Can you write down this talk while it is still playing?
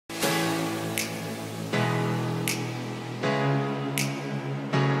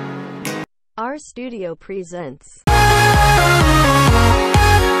Our studio presents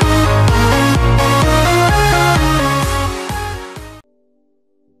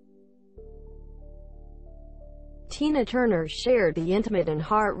Tina Turner shared the intimate and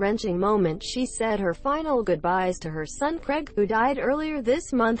heart-wrenching moment she said her final goodbyes to her son Craig, who died earlier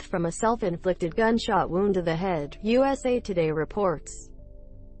this month from a self-inflicted gunshot wound to the head, USA Today reports.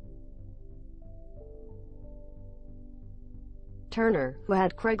 Turner, who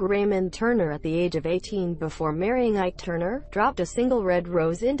had Craig Raymond Turner at the age of 18 before marrying Ike Turner, dropped a single red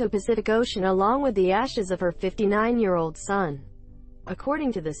rose into Pacific Ocean along with the ashes of her 59-year-old son,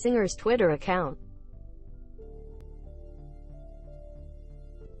 according to the singer's Twitter account.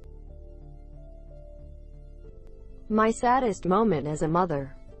 My saddest moment as a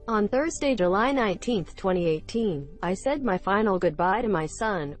mother. On Thursday, July 19, 2018, I said my final goodbye to my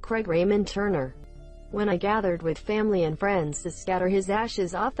son, Craig Raymond Turner, when I gathered with family and friends to scatter his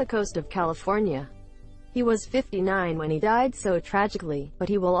ashes off the coast of California. He was 59 when he died so tragically, but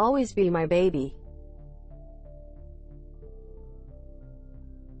he will always be my baby.